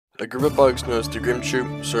A group of bugs known as the Grimm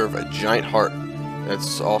Troupe serve a giant heart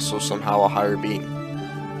that's also somehow a higher being.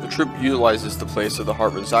 The troupe utilizes the place that the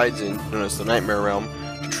heart resides in, known as the Nightmare Realm,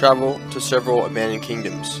 to travel to several abandoned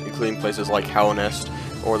kingdoms, including places like Howl Nest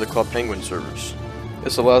or the Club Penguin servers.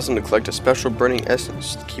 This allows them to collect a special burning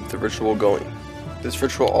essence to keep the ritual going. This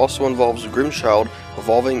ritual also involves a Grimm child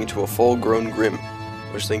evolving into a full-grown Grimm,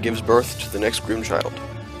 which then gives birth to the next Grimm child.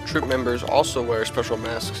 Troupe members also wear special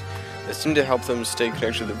masks that seem to help them stay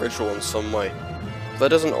connected to the ritual in some way. But that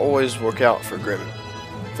doesn't always work out for Grimm.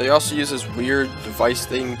 They also use this weird device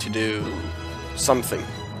thing to do something.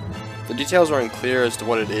 The details are unclear as to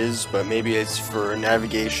what it is, but maybe it's for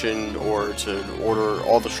navigation or to order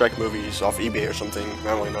all the Shrek movies off eBay or something, I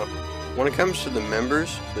don't really know. When it comes to the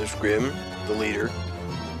members, there's Grimm, the leader,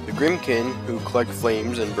 the Grimmkin, who collect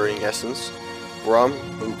flames and burning essence, Brum,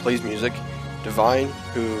 who plays music, Divine,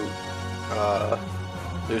 who,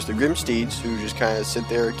 there's the Grimm Steeds, who just kind of sit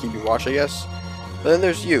there keeping watch, I guess. But then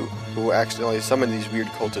there's you, who accidentally summoned these weird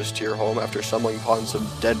cultists to your home after stumbling upon some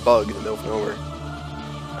dead bug in the middle of nowhere.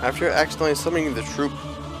 After accidentally summoning the troupe,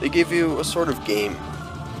 they give you a sort of game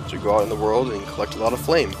to go out in the world and collect a lot of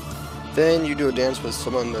flame. Then you do a dance with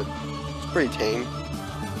someone that's pretty tame.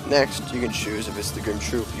 Next, you can choose if it's the Grimm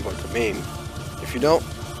Troupe you want to maim. If you don't,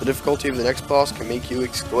 the difficulty of the next boss can make you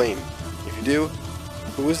exclaim. If you do,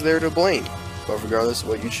 who is there to blame? But regardless of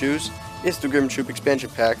what you choose, it's the Grimm Troupe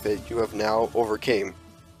expansion pack that you have now overcame.